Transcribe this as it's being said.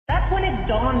just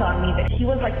dawned on me that he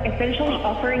was like essentially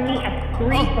offering me a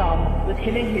threesome with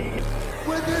him and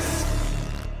his.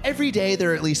 Every day,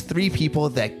 there are at least 3 people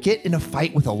that get in a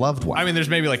fight with a loved one. I mean, there's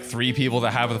maybe like 3 people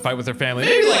that have a fight with their family.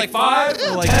 Maybe like 5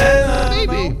 or like 10.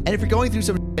 Maybe. And if you're going through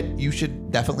some shit, you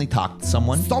should definitely talk to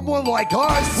someone. Someone like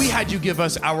us. We had you give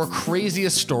us our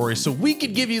craziest story so we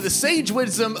could give you the sage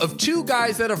wisdom of 2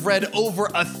 guys that have read over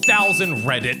 1,000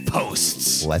 Reddit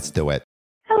posts. Let's do it.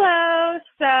 Hello.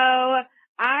 So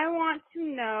I want to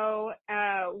know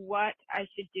what I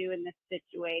should do in this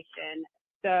situation.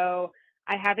 So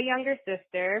I have a younger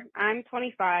sister. I'm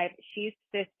 25. She's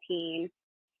 15.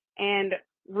 And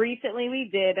recently we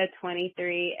did a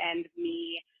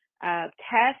 23andMe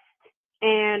test,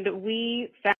 and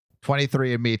we found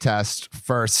 23andMe test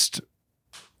first.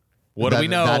 What do we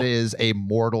know? That is a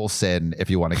mortal sin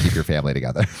if you want to keep your family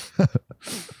together.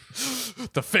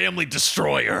 The family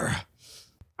destroyer.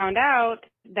 Found out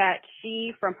that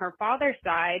she, from her father's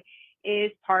side,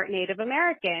 is part Native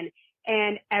American.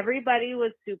 And everybody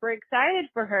was super excited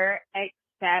for her,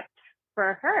 except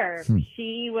for her.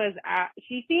 She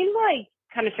seemed like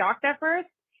kind of shocked at first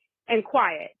and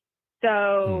quiet.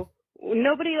 So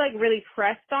nobody like really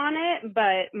pressed on it,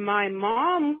 but my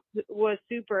mom was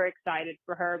super excited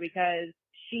for her because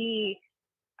she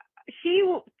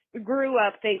grew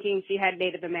up thinking she had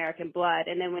Native American blood.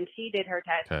 And then when she did her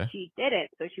test, she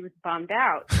didn't. So she was bummed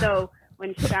out. So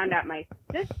when she found out my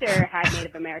sister had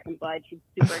Native American blood, she was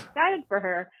super excited for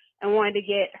her and wanted to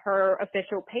get her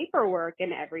official paperwork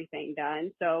and everything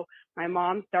done. So my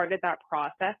mom started that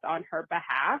process on her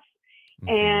behalf.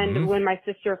 And when my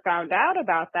sister found out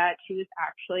about that, she was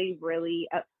actually really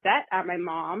upset at my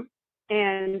mom.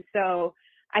 And so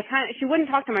she wouldn't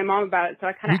talk to my mom about it. So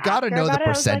I kind of We got to know the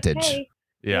percentage. Like, hey,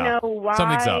 yeah.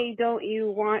 Why don't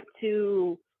you want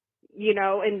to,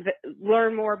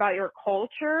 learn more about your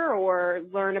culture or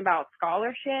learn about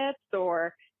scholarships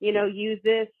or, use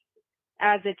this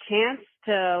as a chance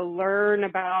to learn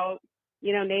about,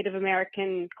 Native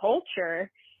American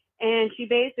culture? And she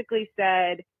basically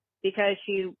said, because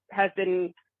she has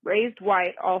been raised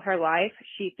white all her life,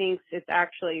 she thinks it's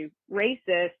actually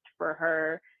racist for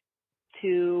her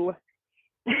to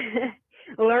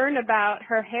learn about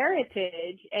her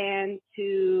heritage and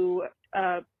to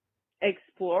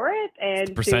explore it.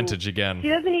 And percentage again. She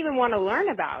doesn't even want to learn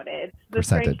about it. It's the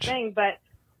strange thing, but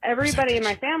everybody in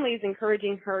my family is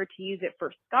encouraging her to use it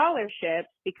for scholarships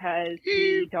because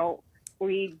we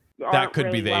aren't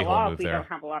really well off. We don't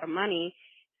have a lot of money.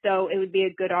 So it would be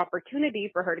a good opportunity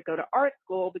for her to go to art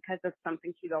school because that's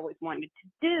something she's always wanted to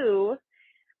do.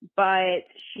 But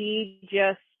she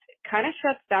just kind of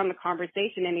shuts down the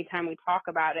conversation anytime we talk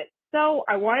about it. So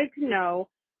I wanted to know,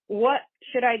 what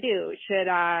should I do? Should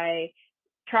I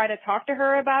try to talk to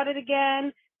her about it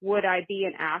again? Would I be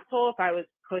an asshole if I was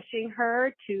pushing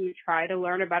her to try to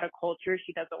learn about a culture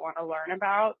she doesn't want to learn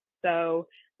about? So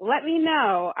let me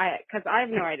know, because I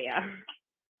have no idea.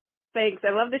 Thanks.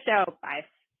 I love the show. Bye.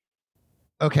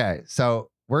 Okay, so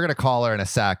we're going to call her in a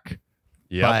sec.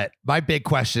 Yeah. But my big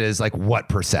question is like, what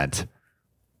percent?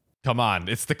 Come on,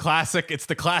 it's the classic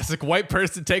white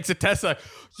person takes a test. Like,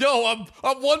 yo, I'm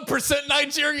 1%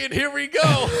 Nigerian. Here we go.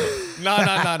 No.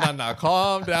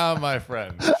 Calm down, my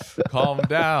friend. Calm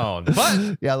down.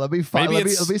 But yeah, let me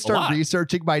start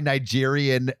researching my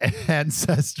Nigerian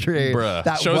ancestry. Bruh,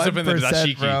 that shows up in the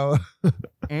dashiki, bro.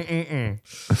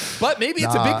 But maybe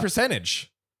it's a big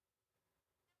percentage.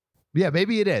 Yeah,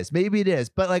 maybe it is.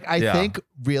 But like, I think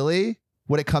really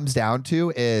what it comes down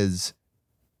to is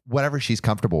whatever she's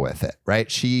comfortable with it, right?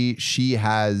 She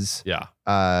has,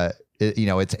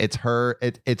 it's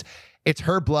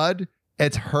her blood,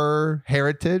 it's her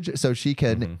heritage. So she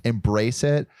can embrace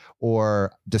it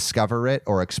or discover it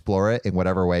or explore it in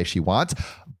whatever way she wants.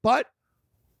 But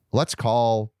let's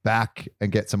call back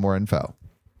and get some more info.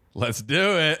 Let's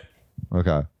do it.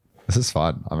 Okay. This is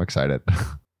fun. I'm excited.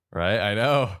 Right. I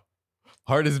know.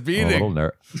 Heart is beating.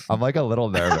 I'm like a little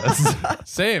nervous.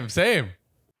 Same.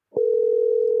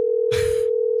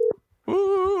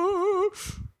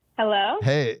 Hello?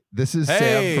 Hey, this is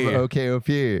Sam from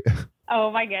OKOP.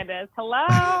 Oh my goodness. Hello.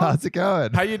 How's it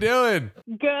going? How you doing?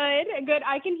 Good.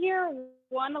 I can hear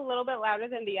one a little bit louder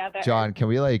than the other. John, can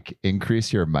we like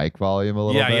increase your mic volume a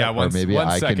little bit? Yeah. Or maybe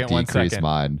I can decrease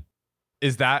mine.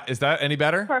 Is that any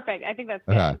better? Perfect. I think that's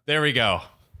good. There we go.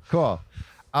 Cool.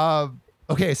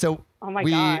 Okay, so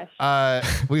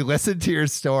we listened to your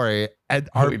story, and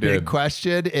our big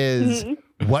question is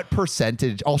what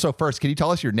percentage? Also, first, can you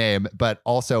tell us your name? But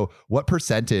also, what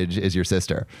percentage is your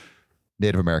sister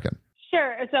Native American?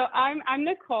 Sure. So I'm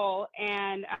Nicole,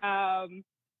 and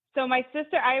So my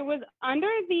sister, I was under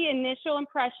the initial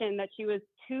impression that she was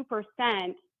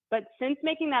 2%, but since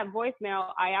making that voicemail,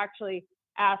 I actually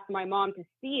asked my mom to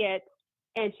see it,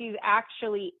 and she's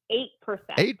actually 8%.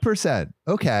 8%.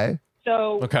 Okay.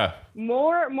 So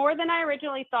more than I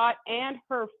originally thought, and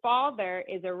her father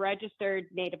is a registered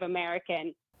Native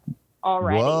American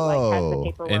already. Whoa. Like has the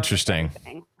paperwork. Interesting.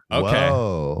 Okay.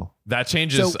 Whoa. That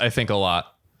changes, I think, a lot.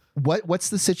 What's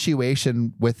the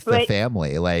situation with the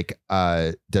family? Like,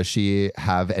 does she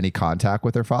have any contact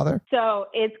with her father? So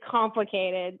it's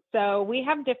complicated. So we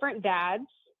have different dads.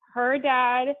 Her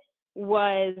dad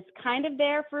was kind of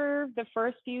there for the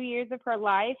first few years of her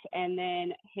life, and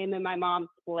then him and my mom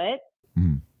split.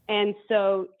 And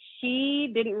so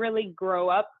she didn't really grow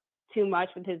up too much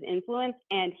with his influence,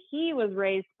 and he was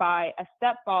raised by a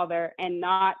stepfather and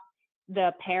not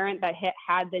the parent that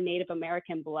had the Native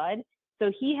American blood.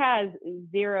 So he has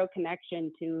zero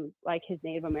connection to like his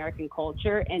Native American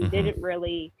culture, and didn't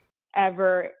really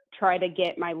ever try to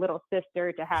get my little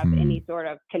sister to have any sort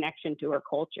of connection to her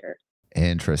culture.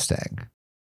 Interesting.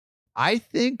 I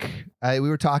think we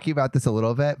were talking about this a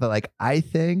little bit, but like, I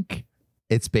think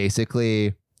it's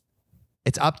basically,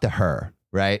 it's up to her,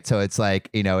 right? So it's like,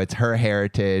 you know, it's her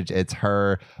heritage, it's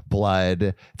her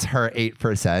blood, it's her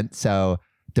 8%. So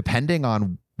depending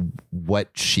on what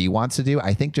she wants to do,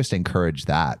 I think just encourage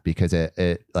that, because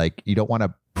it like, you don't want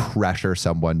to pressure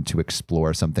someone to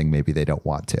explore something maybe they don't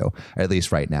want to, or at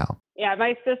least right now. Yeah,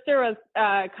 my sister was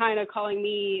kind of calling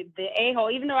me the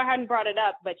a-hole, even though I hadn't brought it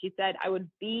up, but she said I would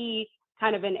be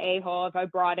kind of an a-hole if I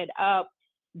brought it up,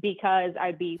 because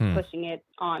I'd be pushing it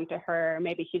on to her.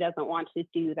 Maybe she doesn't want to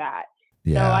do that.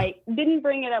 Yeah. So I didn't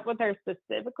bring it up with her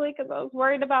specifically because I was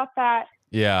worried about that.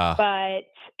 Yeah. But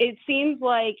it seems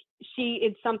like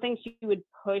it's something she would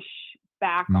push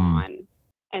back on.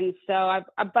 And so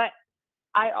but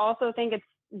I also think it's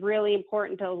really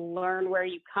important to learn where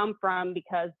you come from,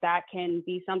 because that can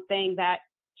be something that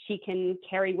she can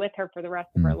carry with her for the rest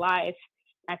of her life.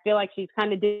 I feel like she's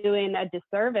kind of doing a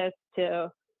disservice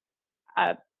to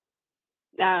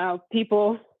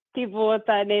people with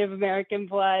Native American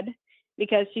blood,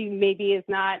 because she maybe is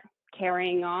not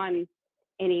carrying on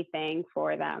anything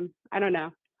for them. I don't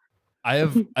know. I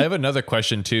have another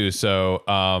question too. So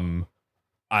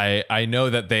I know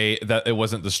that it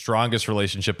wasn't the strongest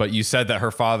relationship, but you said that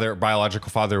her biological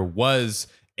father was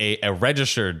a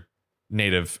registered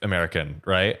Native American,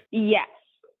 right? Yes.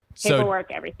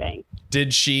 Paperwork, everything.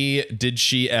 Did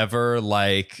she ever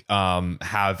like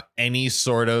have any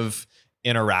sort of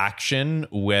interaction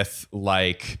with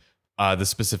like the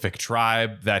specific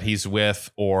tribe that he's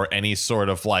with, or any sort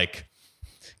of like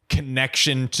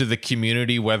connection to the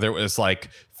community, whether it was like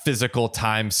physical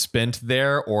time spent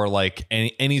there or like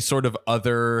any sort of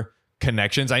other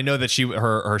connections? I know that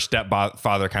her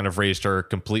stepfather kind of raised her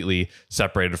completely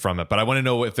separated from it, but I want to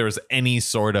know if there was any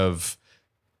sort of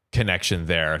connection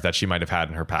there that she might have had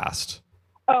in her past.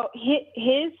 Oh,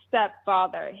 his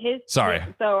stepfather,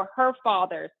 so her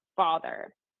father's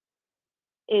father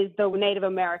is the Native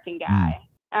American guy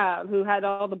who had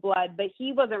all the blood, but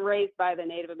he wasn't raised by the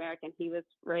Native American. He was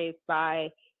raised by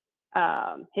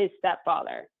his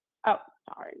stepfather. Oh,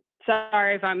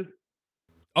 sorry if I'm.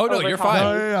 Oh no, you're fine.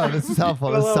 No. This is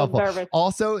helpful. This is helpful. Nervous.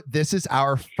 Also, this is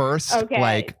our first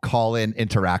like call-in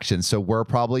interaction, so we're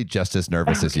probably just as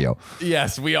nervous as you.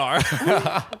 Yes, we are.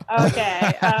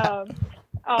 Okay.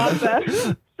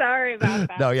 Awesome. Sorry about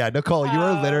that. No, yeah, Nicole, you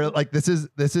are literally like this is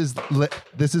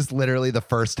literally the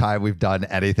first time we've done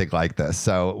anything like this.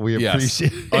 So we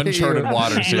appreciate uncharted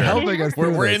waters here. Helping us.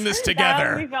 We're in this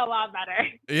together. We feel a lot better.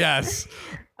 Yes.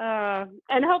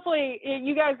 And hopefully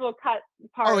you guys will cut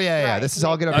parts. Oh yeah. This is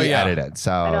all going to be edited.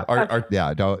 So our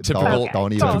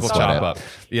don't even chop up.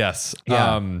 Yes.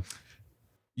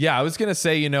 Yeah. I was going to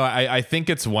say, I think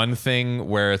it's one thing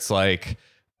where it's like,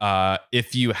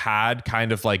 if you had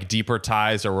kind of like deeper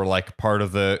ties or were like part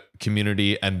of the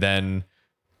community and then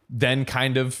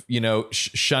kind of,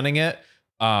 shunning it,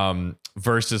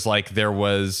 versus like there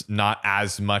was not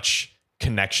as much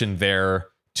connection there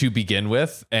to begin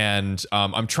with. And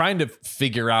I'm trying to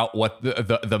figure out what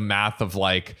the math of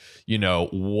like,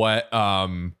 what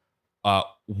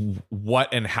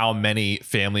and how many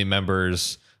family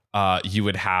members you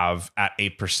would have at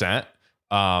 8%.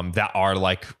 That are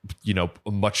like,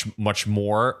 much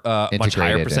more, much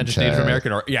higher percentage Native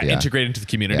American integrated into the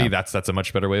community. Yeah. That's a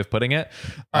much better way of putting it.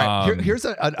 All right, here's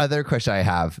another question I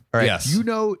have. All right. Yes.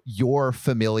 Your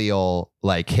familial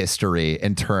like history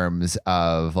in terms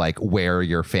of like where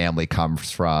your family comes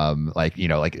from. Like,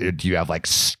 do you have like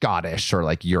Scottish or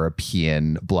like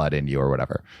European blood in you or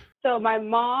whatever? So my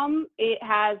mom, it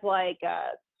has like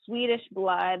Swedish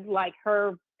blood, like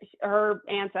her her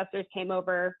ancestors came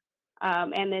over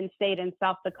and then stayed in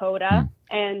South Dakota.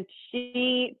 And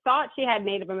she thought she had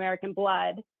Native American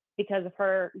blood because of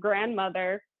her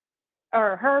grandmother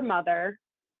or her mother.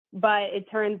 But it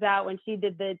turns out when she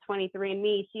did the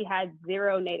 23andMe, she had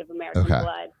 0 Native American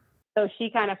blood. So she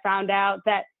kind of found out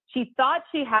that she thought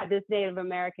she had this Native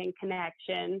American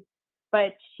connection,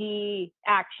 but she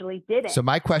actually didn't. So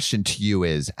my question to you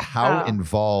is, how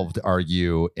involved are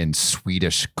you in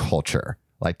Swedish culture?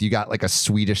 Like, do you got like a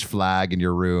Swedish flag in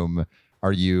your room?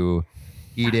 Are you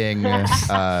eating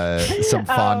some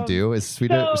fondue? Is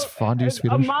fondue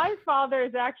Swedish? My father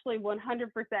is actually 100%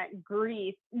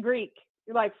 Greek,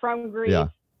 like from Greece. Yeah.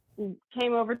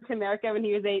 Came over to America when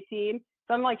he was 18.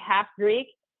 So I'm like half Greek.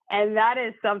 And that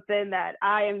is something that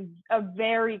I am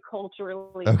very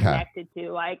culturally connected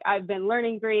to. Like, I've been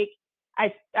learning Greek.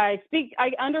 I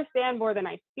understand more than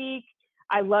I speak.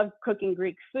 I love cooking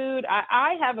Greek food.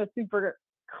 I have a super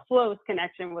close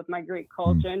connection with my Greek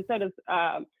culture. And so does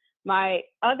my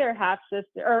other half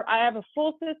sister, or I have a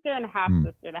full sister and a half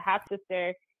sister. The half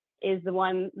sister is the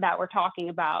one that we're talking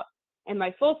about. And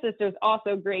my full sister is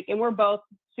also Greek, and we're both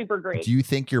super Greek. Do you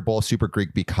think you're both super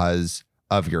Greek because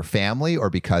of your family, or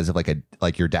because of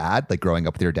like your dad, like growing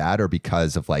up with your dad, or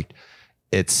because of like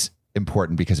it's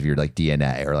important because of your like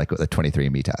DNA or like the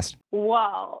 23andMe test?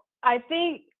 Well, I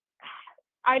think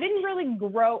I didn't really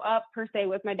grow up per se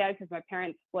with my dad because my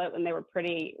parents split when I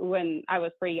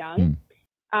was pretty young.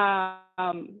 But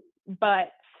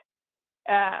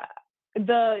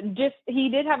he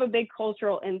did have a big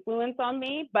cultural influence on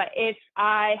me. But if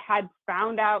I had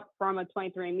found out from a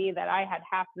 23andMe that I had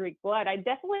half Greek blood, I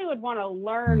definitely would want to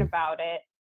learn about it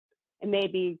and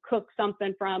maybe cook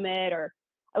something from it. Or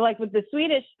like with the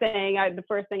Swedish thing, the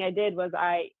first thing I did was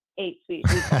I ate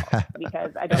Swedish meatballs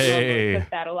because I don't normally cook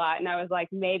that a lot. And I was like,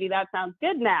 maybe that sounds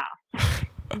good now.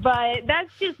 But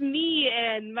that's just me.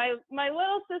 And my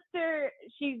little sister,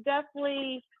 she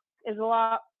definitely is a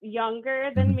lot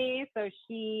younger than me, so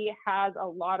she has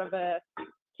a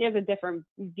different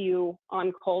view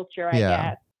on culture, I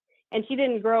guess. And she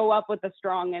didn't grow up with a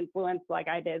strong influence like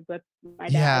I did with my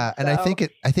dad. Yeah, and I think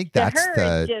that's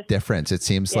the difference. It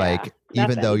seems like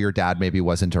even though your dad maybe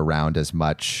wasn't around as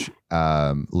much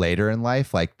later in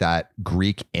life, like that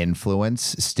Greek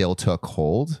influence still took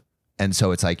hold. And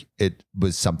so it's like it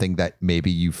was something that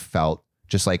maybe you felt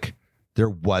just like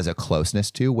there was a closeness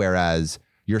to, whereas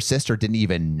your sister didn't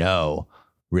even know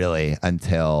really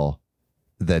until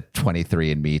the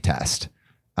 23andMe test.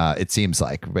 It seems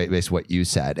like, based on what you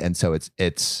said. And so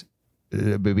it's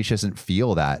maybe she doesn't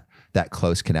feel that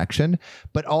close connection,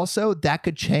 but also that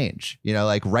could change,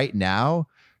 like right now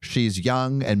she's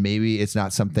young and maybe it's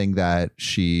not something that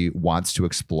she wants to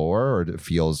explore or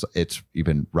feels it's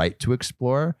even right to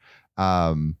explore.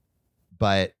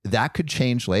 But that could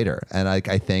change later. And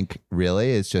I think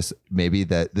really it's just maybe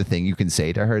the thing you can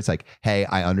say to her is like, hey,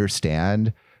 I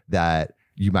understand that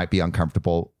you might be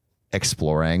uncomfortable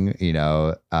exploring,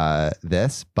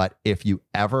 this, but if you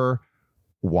ever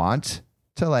want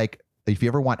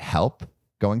help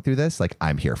going through this, like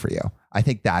I'm here for you. I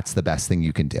think that's the best thing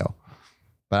you can do.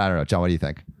 But I don't know, John, what do you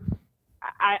think?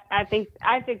 I think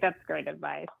that's great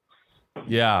advice.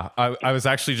 Yeah, I was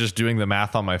actually just doing the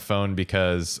math on my phone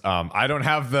because I don't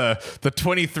have the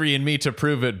 23andMe to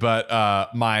prove it, but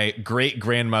my great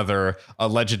grandmother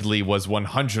allegedly was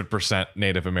 100%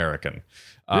 Native American.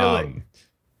 Really?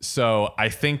 So I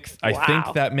think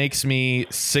that makes me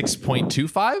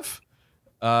 6.25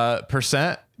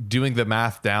 percent doing the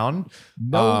math down.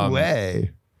 No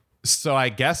way. So I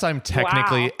guess I'm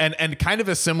technically and kind of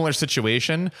a similar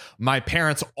situation. My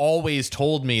parents always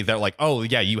told me that like, oh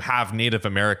yeah, you have Native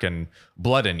American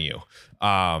blood in you.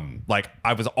 Like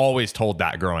I was always told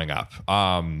that growing up.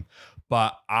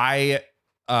 But how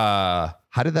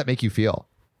did that make you feel?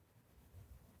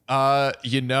 I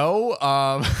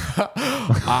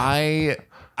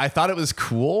thought it was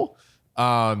cool.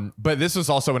 But this was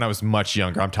also when I was much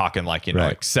younger. I'm talking like,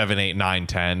 like 7, 8, 9,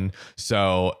 10.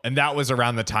 So, and that was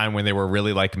around the time when they were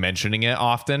really like mentioning it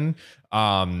often.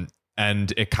 And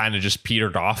it kind of just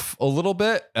petered off a little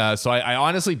bit. So I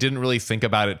honestly didn't really think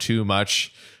about it too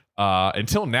much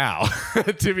until now,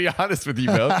 to be honest with you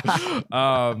both.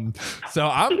 So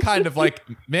I'm kind of like,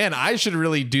 man, I should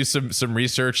really do some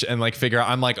research and like figure out,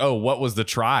 I'm like, oh, what was the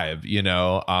tribe?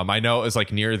 I know it was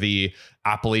like near the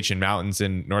Appalachian Mountains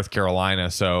in North Carolina.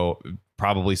 So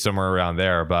probably somewhere around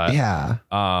there, but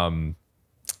I'm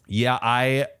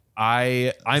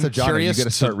so John, curious. Are you going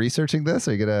to start researching this?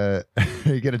 Are you going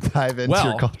to dive into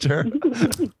your culture?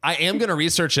 I am going to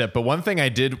research it. But one thing I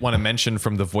did want to mention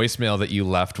from the voicemail that you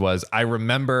left was I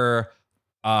remember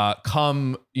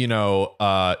come,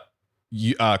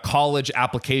 college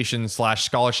application /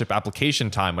 scholarship application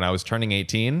time when I was turning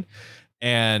 18.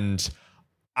 And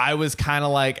I was kind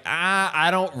of like, I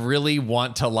don't really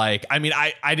want to I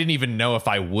didn't even know if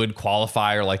I would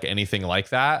qualify or like anything like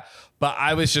that. But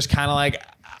I was just kind of like,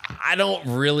 I don't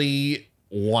really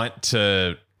want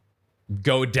to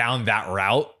go down that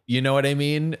route. You know what I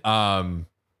mean?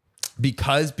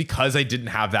 Because I didn't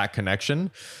have that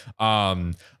connection.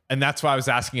 And that's why I was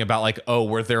asking about like,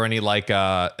 were there any like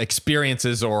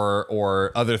experiences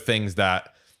or other things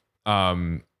that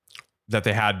that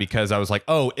they had? Because I was like,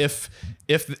 if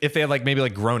they had like maybe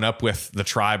like grown up with the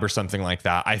tribe or something like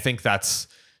that, I think that's,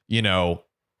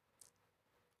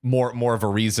 more of a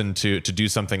reason to do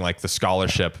something like the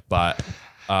scholarship. But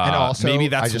and also, maybe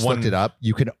that's I just looked it up.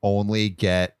 You can only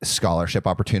get scholarship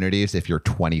opportunities if you're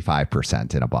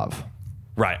 25% and above.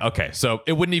 Right. Okay. So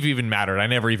it wouldn't have even mattered. I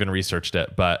never even researched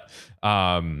it. But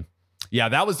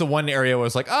that was the one area where I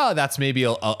was like, that's maybe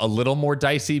a little more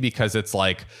dicey, because it's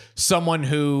like someone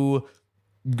who,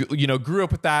 grew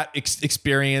up with that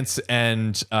experience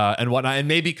and whatnot, and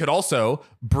maybe could also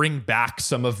bring back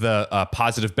some of the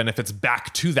positive benefits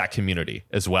back to that community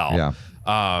as well. Yeah.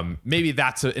 Maybe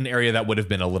that's an area that would have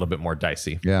been a little bit more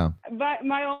dicey. Yeah. But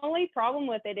my only problem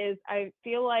with it is I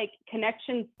feel like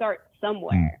connections start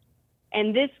somewhere.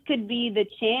 And this could be the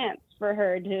chance for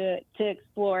her to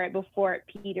explore it before it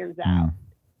peters out.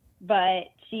 But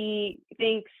she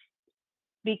thinks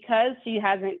because she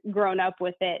hasn't grown up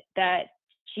with it that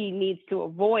she needs to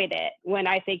avoid it, when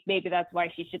I think maybe that's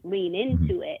why she should lean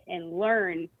into it and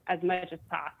learn as much as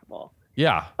possible.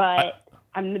 Yeah. But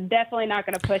I'm definitely not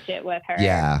going to push it with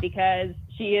her because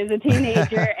she is a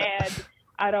teenager and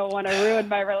I don't want to ruin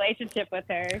my relationship with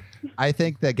her. I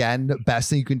think, again, the best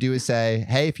thing you can do is say,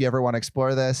 hey, if you ever want to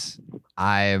explore this,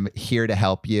 I'm here to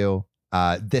help you.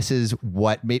 This is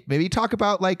what maybe talk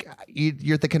about like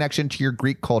you're the connection to your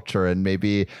Greek culture and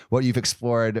maybe what you've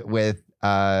explored with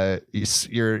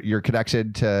your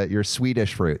connection to your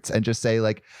Swedish roots, and just say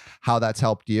like how that's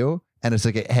helped you. And it's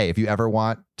like, hey, if you ever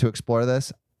want to explore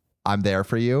this, I'm there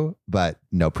for you, but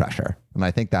no pressure. And I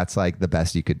think that's like the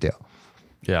best you could do.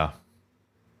 Yeah.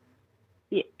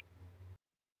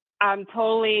 I'm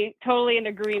totally in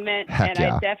agreement. Heck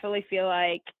yeah. I definitely feel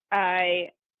like I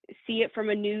see it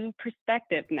from a new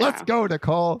perspective now. Let's go,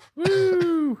 Nicole.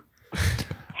 Woo!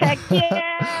 Heck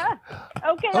yeah.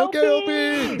 Okay, OP.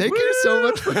 Thank you so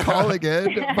much for calling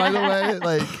in, by the way.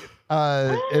 Like,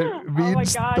 it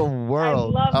means the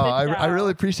world. I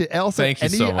really appreciate it. Also, thank you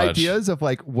any so much. ideas of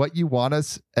like what you want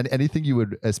us, and anything you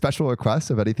would, a special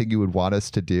request of anything you would want us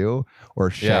to do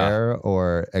or share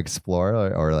or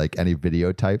explore, or like any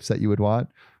video types that you would want?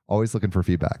 Always looking for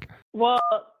feedback. Well,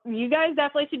 you guys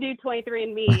definitely should do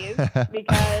 23andMe's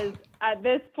because at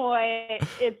this point,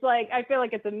 it's like, I feel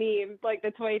like it's a meme, like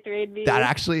the 23andMe. That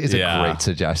actually is a great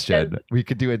suggestion. We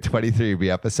could do a 23andMe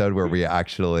episode where we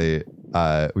actually,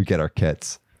 we get our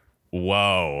kits.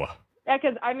 Whoa. Yeah,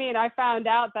 because I found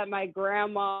out that my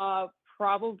grandma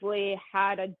probably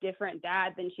had a different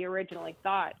dad than she originally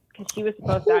thought, because she was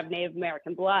supposed to have Native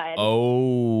American blood.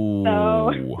 Oh.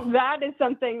 So that is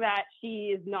something that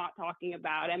she is not talking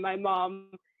about, and my mom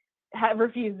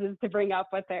refuses to bring up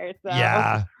with her. So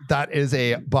yeah, that is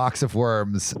a box of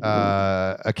worms,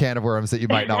 a can of worms that you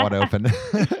might not want to open.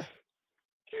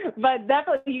 But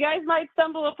definitely, you guys might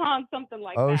stumble upon something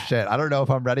like that. Oh shit! I don't know if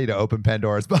I'm ready to open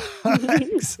Pandora's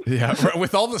box. Yeah,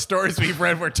 with all the stories we've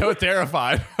read, we're so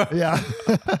terrified. Yeah,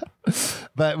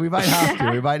 but we might have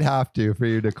to. We might have to for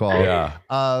you to call. Yeah.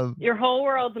 Your whole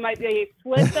world might be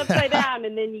flipped upside down,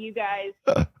 and then you guys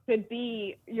could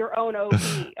be your own OP.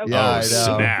 Okay. Yeah, I know.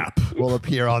 Snap! We'll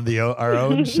appear on our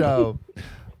own show.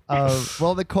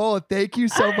 Well, Nicole, thank you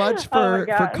so much for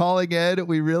calling in.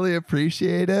 We really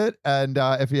appreciate it. And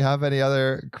if you have any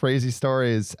other crazy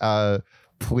stories,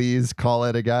 please call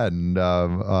it again.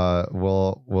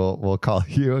 We'll call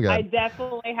you again. I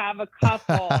definitely have a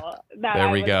couple that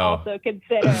I was also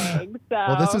considering. So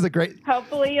well, this was a great.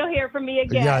 Hopefully, you'll hear from me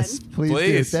again. Yes,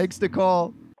 please. Do. Thanks,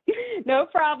 Nicole. No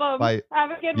problem. Bye.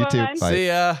 Have a good You one. too. Bye. See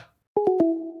ya.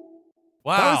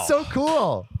 Wow. That was so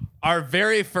cool. Our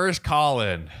very first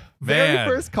call-in. Very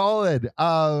first call-in.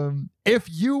 If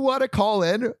you want to call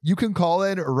in, you can call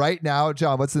in right now.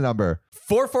 John, what's the number?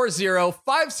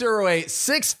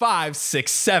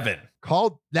 440-508-6567.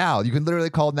 Call now. You can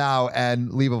literally call now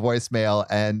and leave a voicemail,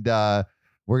 and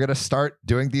we're going to start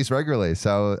doing these regularly.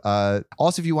 So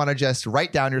also, if you want to just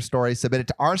write down your story, submit it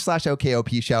to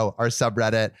r/OKOP show, our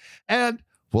subreddit, and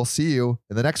we'll see you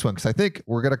in the next one, because I think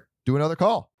we're going to do another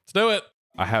call. Let's do it.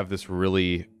 I have this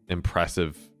really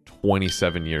impressive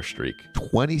 27-year streak.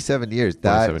 27 years.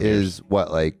 That is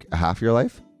what, like half your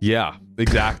life? Yeah,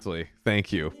 exactly.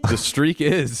 Thank you. The streak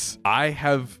is I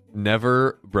have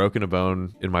never broken a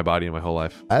bone in my body in my whole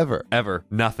life. Ever.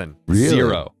 Nothing. Really?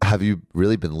 0. Have you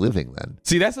really been living then?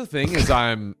 See, that's the thing is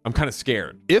I'm kind of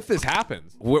scared. If this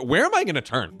happens, where am I going to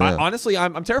turn? Yeah. Honestly,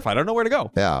 I'm terrified. I don't know where to go.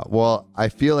 Yeah. Well, I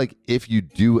feel like if you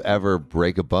do ever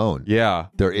break a bone, yeah,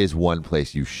 there is one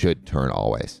place you should turn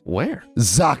always. Where?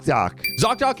 ZocDoc.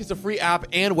 ZocDoc is a free app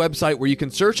and website where you can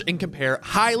search and compare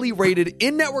highly rated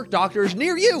in-network doctors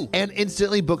near you. And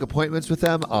instantly book appointments with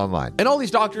them online. And all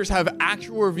these doctors have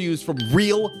actual reviews from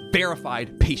real,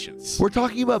 verified patients. We're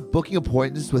talking about booking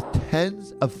appointments with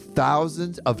tens of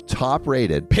thousands of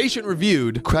top-rated,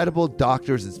 patient-reviewed, credible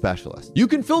doctors and specialists. You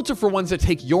can filter for ones that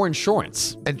take your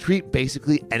insurance. And treat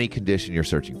basically any condition you're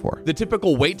searching for. The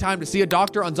typical wait time to see a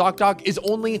doctor on ZocDoc is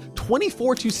only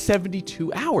 24 to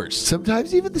 72 hours.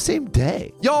 Sometimes even the same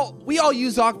day. Y'all, we all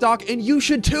use ZocDoc and you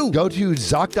should too. Go to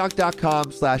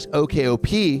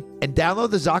ZocDoc.com/OKOP and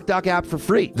download the ZocDoc app for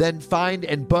free. Then find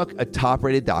and book a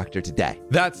top-rated doctor today.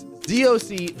 That's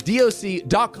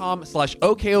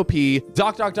ZocDoc.com/OKOP,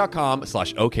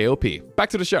 ZocDoc.com/OKOP. Back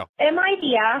to the show. Am I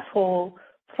the asshole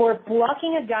for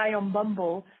blocking a guy on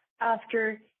Bumble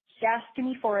after he asked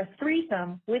me for a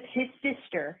threesome with his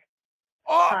sister?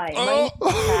 Hi, my name is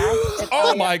Cass, and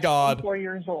I my am God. 4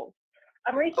 years old.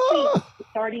 I'm recently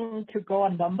starting to go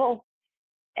on Bumble,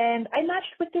 and I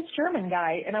matched with this German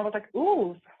guy, and I was like,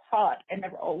 ooh, hot, and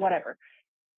whatever.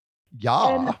 Yeah.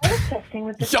 And I was texting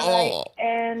with this guy,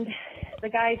 and the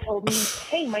guy told me,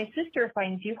 hey, my sister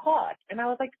finds you hot. And I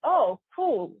was like, oh,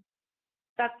 cool.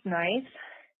 That's nice.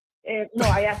 No,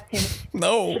 I asked him,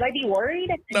 no. Should I be worried?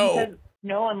 And No. He said,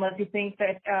 no, unless you think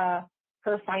that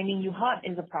her finding you hot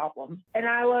is a problem. And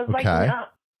I was like, no,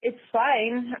 it's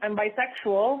fine. I'm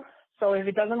bisexual. So if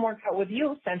it doesn't work out with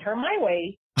you, send her my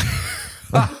way.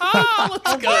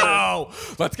 Let's go.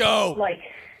 Let's go. Like,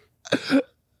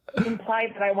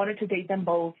 implied that I wanted to date them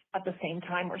both at the same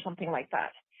time or something like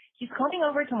that. He's coming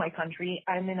over to my country.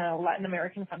 I'm in a Latin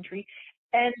American country.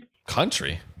 And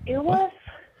it was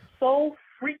so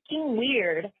freaking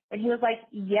weird. And he was like,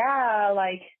 yeah,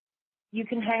 like, you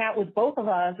can hang out with both of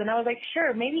us. And I was like,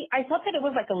 sure, maybe. I thought that it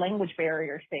was like a language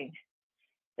barrier thing.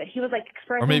 That he was like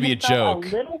expressing or maybe himself a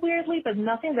joke. A little weirdly, but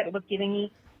nothing that was giving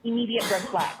me immediate red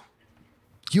flags.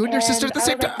 You and your sister at the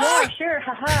same time? Yeah, sure,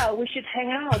 haha, we should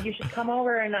hang out. You should come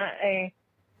over and to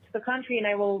the country, and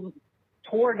I will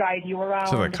tour guide you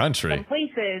around to the country. some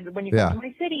places when you come to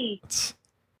my city.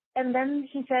 And then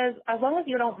he says, as long as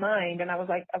you don't mind. And I was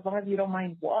like, as long as you don't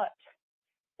mind what?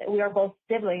 That we are both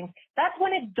siblings. That's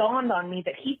when it dawned on me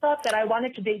that he thought that I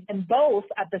wanted to date them both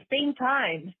at the same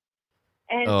time.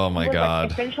 And oh my he was God!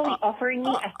 Like essentially offering me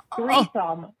a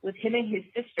threesome with him and his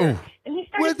sister. And he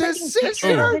started with his taking pictures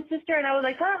sister? of his sister, and I was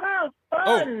like, haha,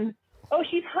 fun. Oh,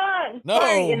 she's hot. No.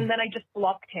 Sorry. And then I just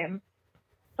blocked him.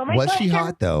 So my Was she question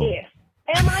hot, though? is,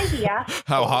 am I the asshole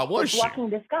How hot was she? blocking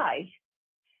this guy?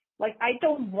 Like, I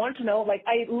don't want to know. Like,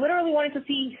 I literally wanted to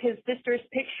see his sister's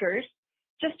pictures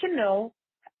just to know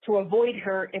to avoid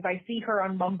her if I see her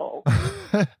on Bumble.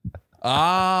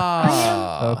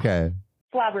 Okay.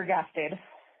 Flabbergasted.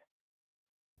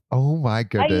 Oh my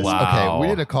goodness. Wow. Okay, we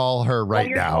need to call her right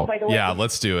now. Yeah,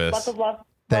 let's do this. Lots of love.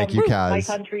 Thank you, Kaz. My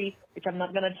country, which I'm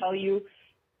not going to tell you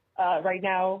right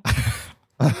now.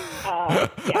 Yeah.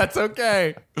 That's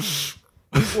okay.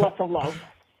 Lots of love.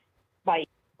 Bye.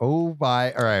 Oh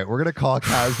my. All right, we're gonna call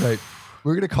Kaz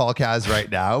right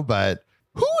now, but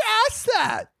who asked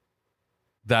that?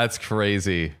 That's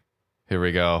crazy. Here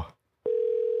we go.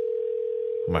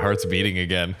 My heart's beating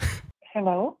again.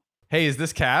 Hello? Hey, is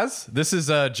this Kaz? This is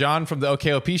John from the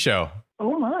OKOP show.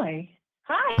 Oh my.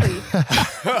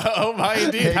 Hi. Oh my,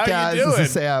 indeed. Hey, How Kaz, you doing? this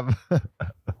is Sam.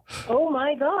 Oh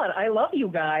my God. I love you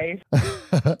guys.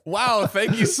 Wow,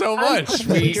 thank you so I'm much.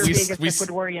 your biggest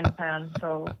Ecuadorian fan,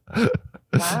 so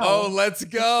wow. Oh, let's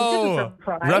go.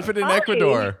 Rep it in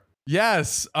Ecuador.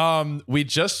 Yes. We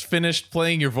just finished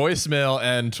playing your voicemail,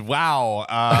 and wow,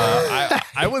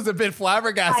 I was a bit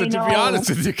flabbergasted, to be honest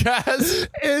with you guys.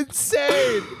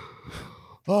 Insane.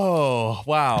 Oh,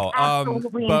 wow.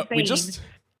 Absolutely but insane. we just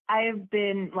I've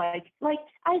been like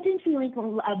I've been feeling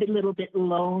a little bit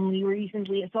lonely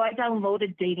recently, so I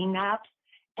downloaded dating apps,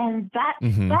 and that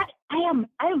I am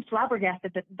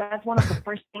flabbergasted that that's one of the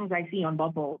first things I see on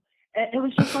Bumble. It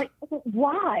was just like,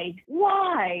 why?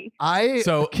 I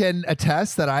can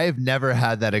attest that I have never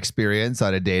had that experience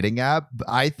on a dating app.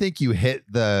 I think you hit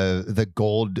the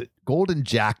golden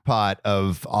jackpot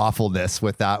of awfulness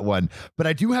with that one. But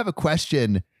I do have a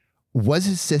question. Was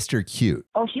his sister cute?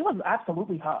 Oh, she was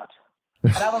absolutely hot.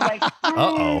 And I was like,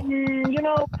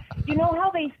 you know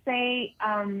how they say,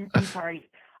 I'm sorry,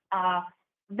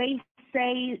 they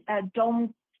say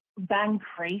don't bang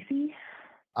crazy.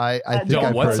 I think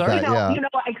I've heard that. You know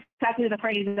exactly the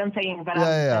phrase I'm saying, but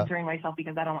I'm censoring myself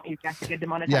because I don't want you guys to get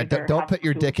demonetized. Yeah, don't put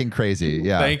your dick in crazy.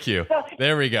 Yeah. Thank you. So,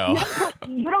 there we go.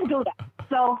 You don't do that.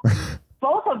 So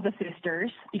both of the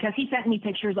sisters, because he sent me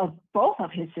pictures of both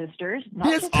of his sisters. He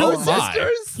has two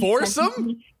sisters?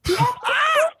 Foursome? He has two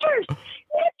sisters.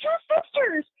 He has two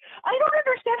sisters. I don't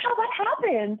understand how that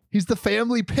happened. He's the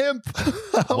family pimp.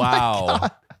 Wow.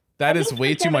 That is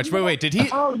way too much. Wait, did he?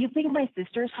 Oh, you think my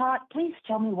sister's hot? Please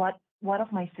tell me what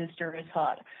of my sister is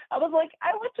hot. I was like,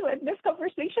 I want to end this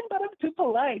conversation, but I'm too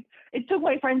polite. It took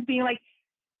my friends being like,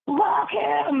 block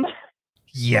him.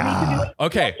 Yeah.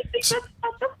 Okay. That's a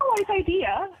nice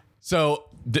idea. So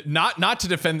not to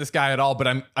defend this guy at all,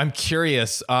 but I'm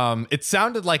curious. It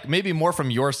sounded like maybe more from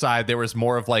your side. There was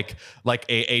more of like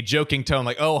a joking tone,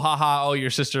 like, oh, haha, oh, your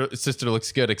sister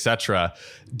looks good, etc.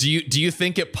 Do you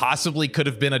think it possibly could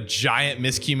have been a giant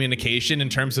miscommunication in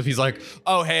terms of he's like,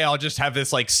 oh, hey, I'll just have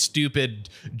this like stupid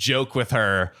joke with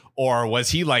her, or was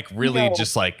he like really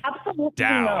just like absolutely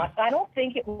down? Not. I don't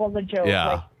think it was a joke. Yeah.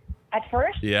 Like, at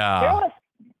first, there was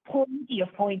plenty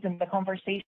of points in the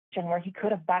conversation where he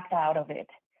could have backed out of it.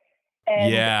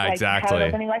 And exactly.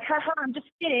 Something like, haha, I'm just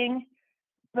kidding.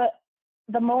 But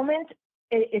the moment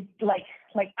it like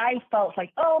I felt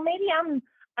like, oh, maybe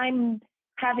I'm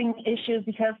having issues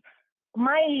because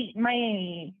my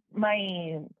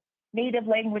native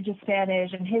language is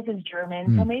Spanish and his is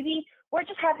German. So maybe we're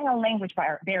just having a language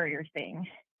barrier thing.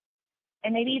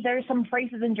 And maybe there's some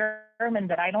phrases in German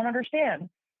that I don't understand.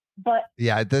 But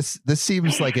yeah, this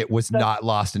seems like it was not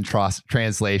lost in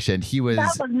translation. He was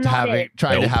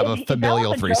trying to have a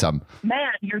familial threesome.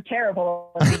 Man, you're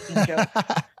terrible at making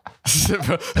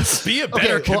jokes. Be a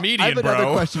better comedian, I have another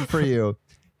bro. question for you.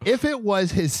 If it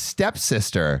was his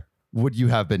stepsister, would you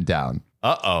have been down?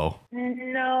 Uh-oh.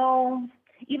 No.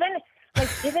 Even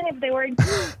if they were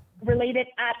related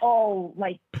at all,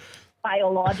 like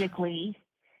biologically,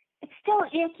 it's still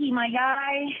icky, my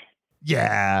guy.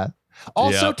 Yeah.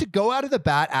 Also, to go out of the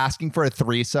bat asking for a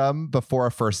threesome before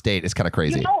a first date is kind of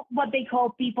crazy. You know what they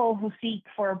call people who seek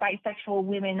for bisexual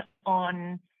women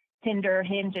on Tinder,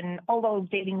 Hinge, and all those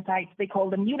dating sites? They call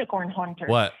them unicorn hunters.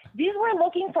 What? These were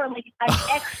looking for like an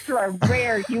extra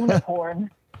rare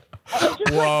unicorn.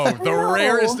 Whoa, like, the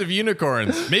rarest of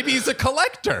unicorns. Maybe he's a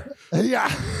collector. Yeah.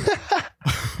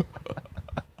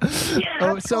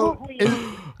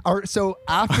 So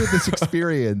after this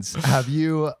experience, have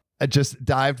you just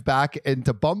dived back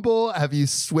into Bumble? Have you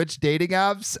switched dating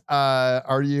apps?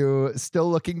 Are you still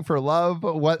looking for love?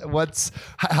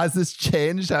 Has this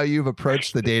changed how you've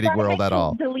approached the dating world at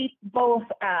all? Delete both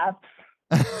apps.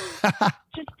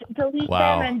 Just delete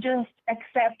them and just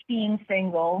accept being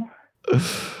single.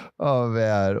 Oh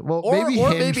man. Well, maybe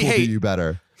Hinge will do you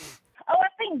better. Oh, I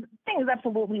think things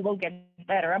absolutely will get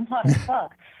better. I'm hot as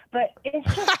fuck. But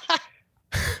it's just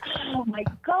oh my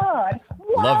God.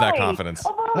 Why? Love that confidence.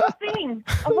 Of all the things,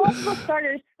 of all the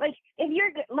starters, like if you're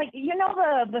like, you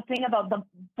know, the thing about the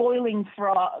boiling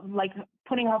frog, like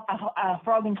putting up a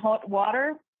frog in hot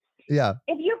water. Yeah.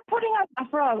 If you're putting up a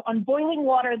frog on boiling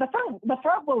water, the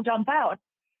frog will jump out.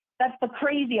 That's the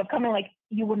crazy of coming like,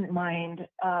 you wouldn't mind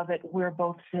that we're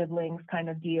both siblings kind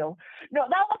of deal. No,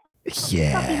 that was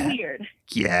something weird.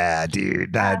 Yeah,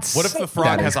 dude. That's what if the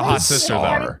frog has a hot sister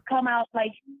though? Come out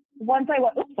like once I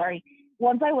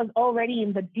was already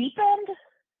in the deep end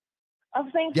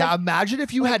of things. Yeah, like, imagine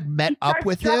if you had met up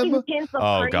with him.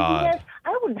 Oh God,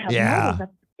 I wouldn't have noticed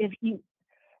that if you.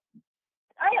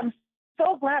 I am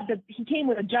so glad that he came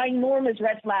with a ginormous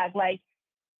red flag. Like,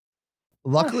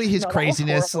 luckily his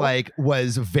craziness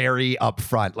was very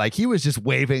upfront. Like he was just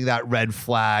waving that red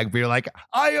flag, being like,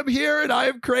 I am here and I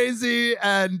am crazy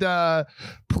and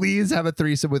please have a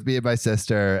threesome with me and my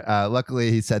sister. Luckily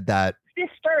he said that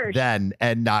sisters then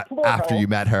and not after you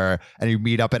met her and you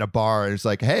meet up at a bar and it's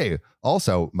like, hey,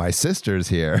 also my sister's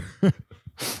here.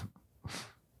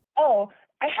 Oh,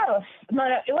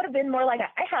 it would have been more like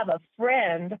I have a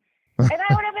friend. And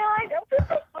I would have been like,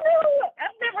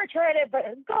 I've never tried it, but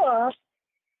go on.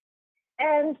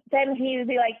 And then he would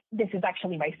be like, this is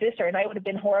actually my sister. And I would have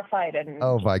been horrified. And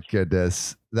oh my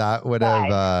goodness. That would have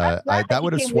that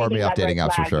would have sworn me off dating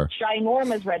apps for sure.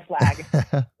 Ginormous red flag.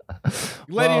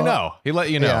 He let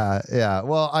you know. Yeah.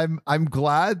 Well, I'm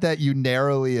glad that you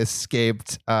narrowly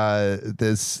escaped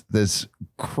this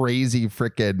crazy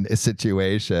freaking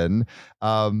situation.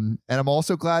 And I'm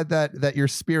also glad that your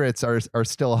spirits are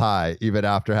still high even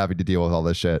after having to deal with all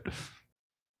this shit.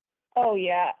 Oh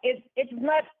yeah. It's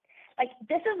not like,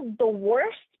 this is the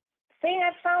worst thing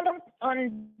I've found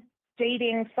on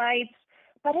dating sites,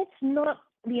 but it's not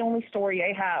the only story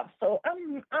I have. So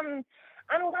I'm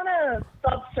gonna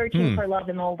stop searching for love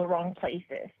in all the wrong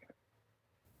places.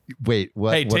 Wait,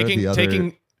 what? Hey,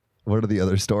 what are the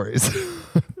other stories?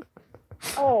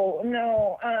 Oh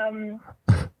no.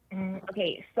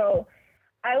 Okay, so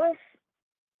I was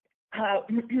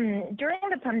during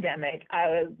the pandemic, I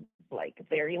was like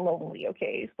very lonely.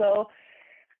 Okay, so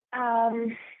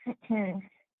I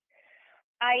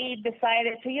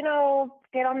decided to,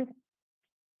 get on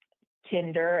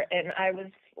Tinder, and I was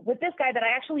with this guy that I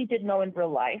actually did know in real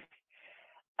life.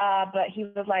 But he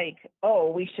was like,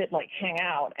 "Oh, we should like hang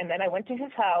out." And then I went to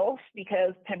his house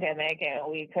because pandemic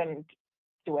and we couldn't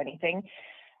do anything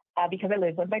because I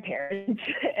lived with my parents.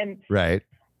 And right.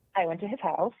 I went to his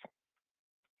house.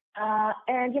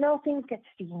 And things get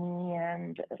steamy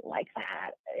and like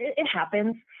that. It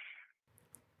happens.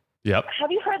 Yep.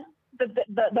 Have you heard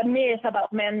the myth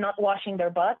about men not washing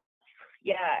their butts?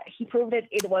 Yeah, he proved it.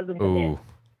 It wasn't the myth.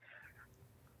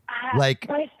 Like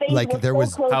there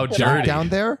was how dirty down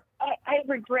there. I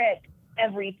regret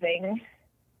everything.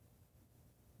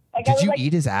 Like, did you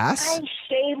eat his ass? I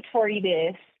shaved for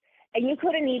this, and you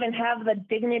couldn't even have the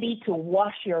dignity to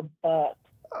wash your butt.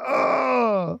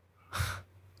 Oh.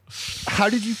 How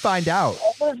did you find out?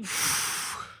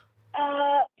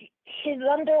 His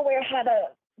underwear had a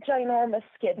ginormous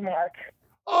skid mark.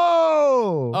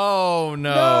 Oh! Oh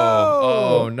no!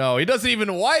 Oh no! He doesn't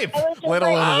even wipe, let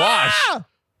alone wash.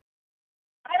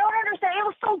 I don't understand. It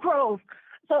was so gross.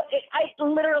 So I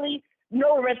literally,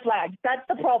 no red flags. That's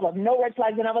the problem. No red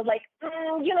flags. And I was like,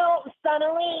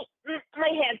 suddenly my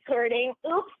head's hurting.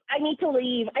 Oops, I need to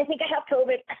leave. I think I have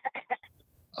COVID.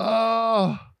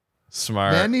 Oh.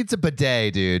 Smart. Man needs a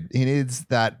bidet, dude. He needs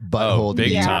that butthole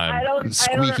big time.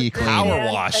 Squeaky clean.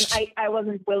 Power washed. And I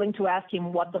wasn't willing to ask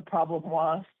him what the problem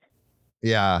was.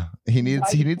 Yeah, he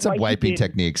needs some wiping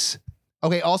techniques.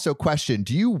 Okay, also question,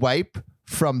 do you wipe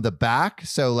from the back,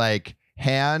 so like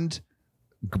hand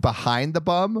behind the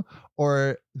bum,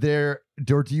 or do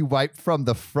you wipe from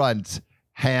the front,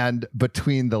 hand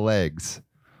between the legs?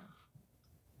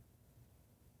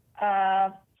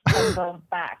 From the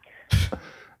back.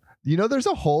 There's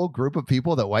a whole group of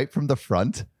people that wipe from the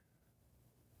front.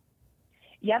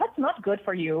 Yeah, that's not good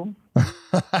for you.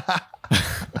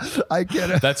 I get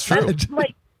it. That's true.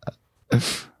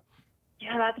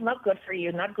 Yeah, that's not good for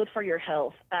you. Not good for your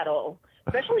health at all.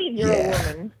 Especially if you're a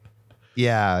woman.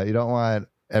 Yeah, you don't want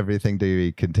everything to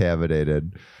be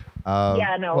contaminated. You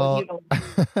don't.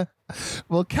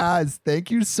 Well, Kaz,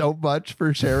 thank you so much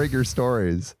for sharing your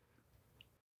stories.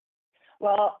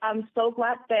 Well, I'm so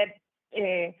glad that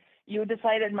you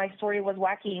decided my story was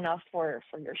wacky enough for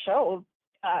your show.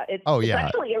 It's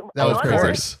actually an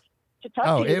honor to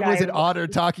talk to you guys. It was an honor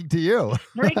talking to you.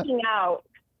 Freaking out.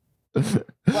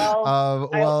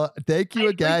 Well, thank you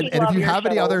again. And if you have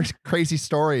any other crazy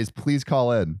stories, please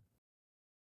call in.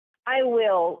 I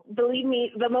will. Believe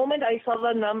me, the moment I saw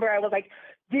the number, I was like,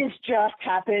 this just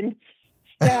happened.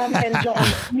 Sam and John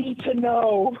need to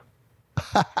know.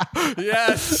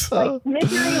 Yes. Like,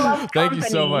 misery loves company. Thank you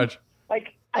so much.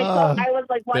 Like, I was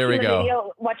like watching the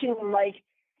video, watching like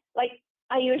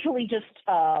I usually just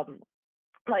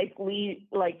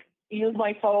use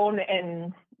my phone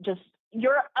and just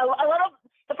you're a lot of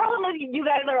the problem is you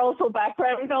guys are also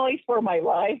background noise for my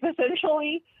life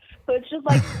essentially. So it's just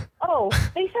like, oh,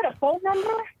 they said a phone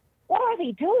number? What are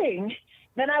they doing?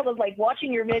 Then I was like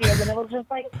watching your videos and it was just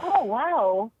like, oh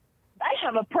wow, I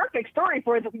have a perfect story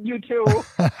for you two.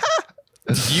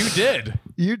 You did.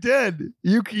 You did.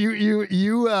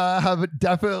 You have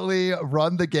definitely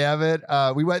run the gamut.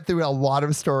 We went through a lot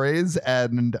of stories,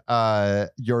 and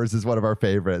yours is one of our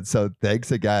favorites. So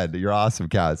thanks again. You're awesome,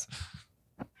 Kaz.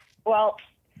 Well,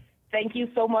 thank you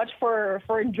so much for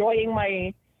enjoying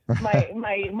my my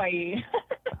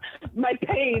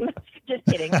pain. Just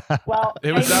kidding. Well,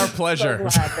 it was our pleasure.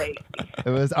 It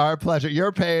was our pleasure.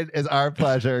 Your pain is our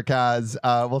pleasure, Kaz.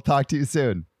 We'll talk to you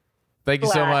soon. Thank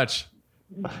you so much.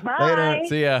 Bye. Later.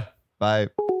 See ya. Bye.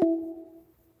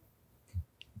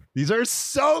 These are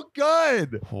so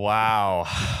good. Wow.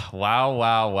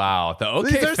 The OK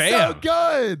These are fam. So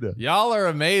good. Y'all are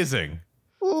amazing.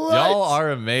 What? Y'all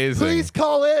are amazing. Please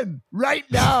call in right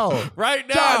now. Right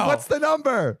now. John, what's the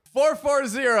number?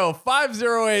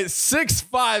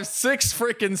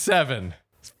 440-508-656-7.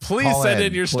 Please send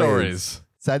in your stories.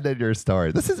 Send in your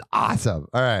story. This is awesome.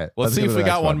 All right. Let's see if we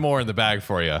got one more in the bag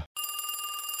for you.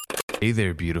 Hey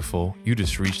there, beautiful. You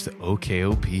just reached the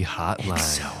OKOP hotline. It's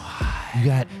so hot. You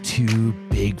got two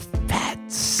big, fat,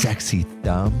 sexy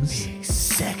thumbs. Big,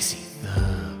 sexy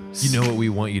thumbs. You know what we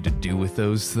want you to do with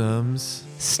those thumbs?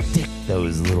 Stick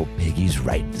those little piggies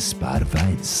right into Spotify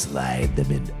and slide them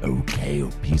in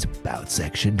OKOP's About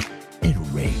section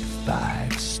and rate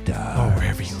 5 stars. Oh,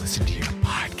 wherever you listen to your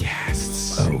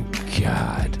podcasts. Oh,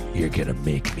 God. You're going to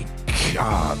make me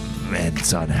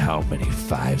comment on how many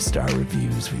 5-star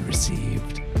reviews we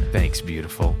received. Thanks,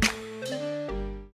 beautiful.